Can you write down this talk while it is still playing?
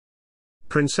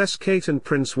Princess Kate and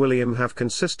Prince William have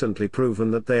consistently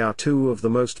proven that they are two of the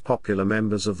most popular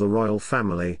members of the royal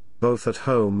family, both at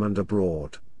home and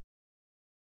abroad.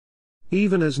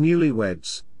 Even as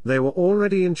newlyweds, they were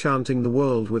already enchanting the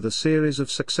world with a series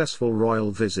of successful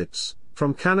royal visits,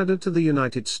 from Canada to the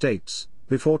United States,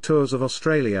 before tours of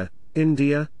Australia,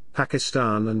 India,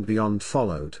 Pakistan and beyond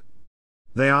followed.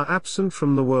 They are absent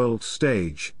from the world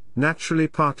stage, naturally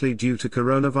partly due to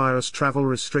coronavirus travel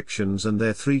restrictions and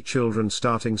their 3 children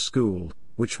starting school,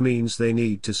 which means they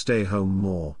need to stay home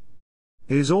more.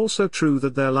 It is also true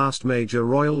that their last major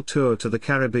royal tour to the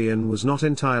Caribbean was not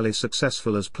entirely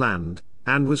successful as planned,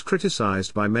 and was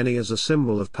criticized by many as a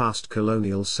symbol of past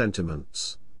colonial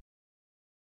sentiments.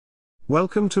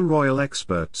 Welcome to Royal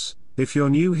Experts. If you're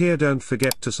new here, don't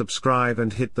forget to subscribe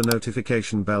and hit the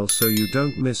notification bell so you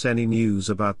don't miss any news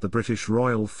about the British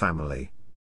royal family.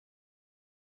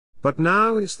 But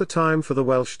now is the time for the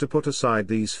Welsh to put aside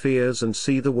these fears and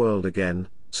see the world again,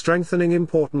 strengthening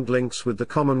important links with the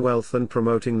Commonwealth and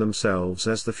promoting themselves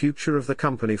as the future of the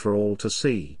company for all to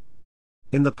see.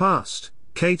 In the past,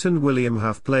 Kate and William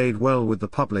have played well with the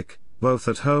public, both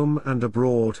at home and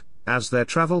abroad, as their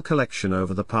travel collection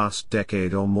over the past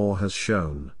decade or more has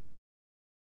shown.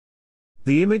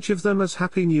 The image of them as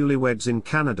happy newlyweds in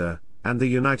Canada and the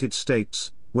United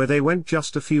States, where they went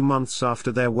just a few months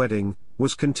after their wedding,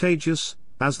 was contagious,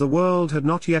 as the world had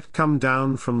not yet come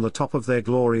down from the top of their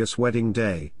glorious wedding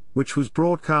day, which was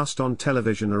broadcast on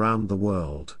television around the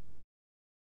world.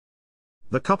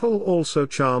 The couple also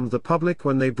charmed the public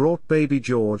when they brought baby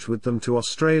George with them to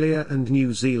Australia and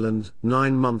New Zealand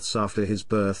 9 months after his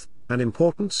birth, an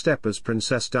important step as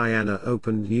Princess Diana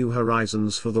opened new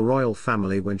horizons for the royal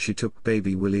family when she took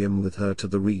baby William with her to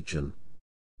the region.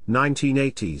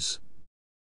 1980s.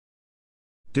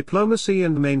 Diplomacy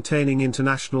and maintaining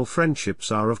international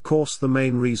friendships are of course the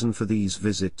main reason for these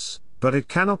visits, but it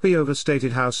cannot be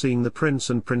overstated how seeing the Prince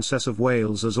and Princess of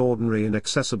Wales as ordinary and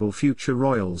accessible future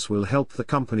royals will help the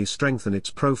company strengthen its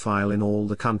profile in all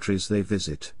the countries they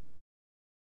visit.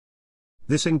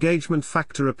 This engagement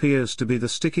factor appears to be the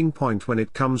sticking point when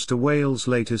it comes to Wales'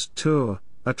 latest tour,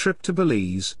 a trip to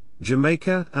Belize,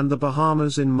 Jamaica and the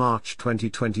Bahamas in March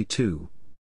 2022.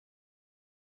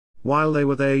 While they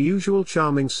were their usual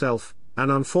charming self, an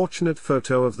unfortunate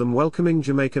photo of them welcoming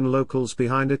Jamaican locals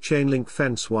behind a chain-link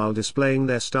fence while displaying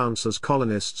their stance as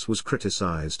colonists was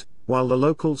criticized, while the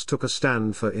locals took a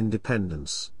stand for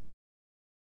independence.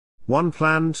 One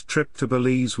planned trip to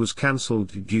Belize was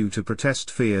cancelled due to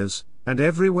protest fears, and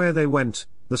everywhere they went,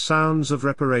 the sounds of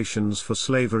reparations for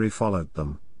slavery followed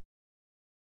them.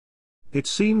 It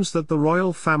seems that the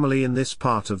royal family in this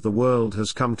part of the world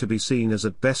has come to be seen as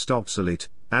at best obsolete,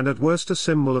 and at worst a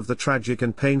symbol of the tragic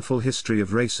and painful history of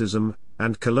racism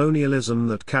and colonialism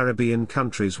that Caribbean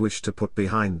countries wish to put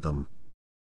behind them.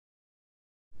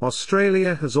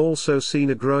 Australia has also seen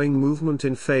a growing movement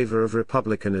in favour of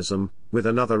republicanism, with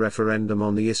another referendum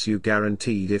on the issue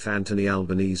guaranteed if Anthony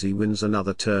Albanese wins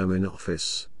another term in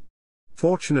office.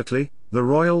 Fortunately, the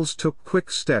royals took quick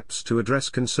steps to address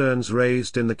concerns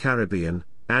raised in the Caribbean,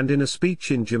 and in a speech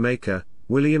in Jamaica,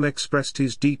 William expressed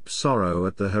his deep sorrow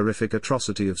at the horrific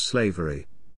atrocity of slavery.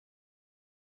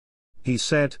 He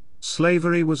said,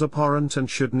 "Slavery was abhorrent and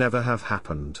should never have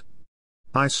happened.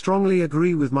 I strongly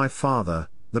agree with my father,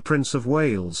 the Prince of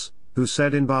Wales, who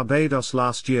said in Barbados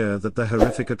last year that the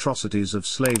horrific atrocities of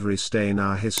slavery stain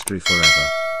our history forever."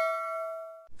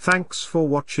 Thanks for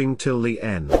watching till the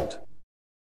end.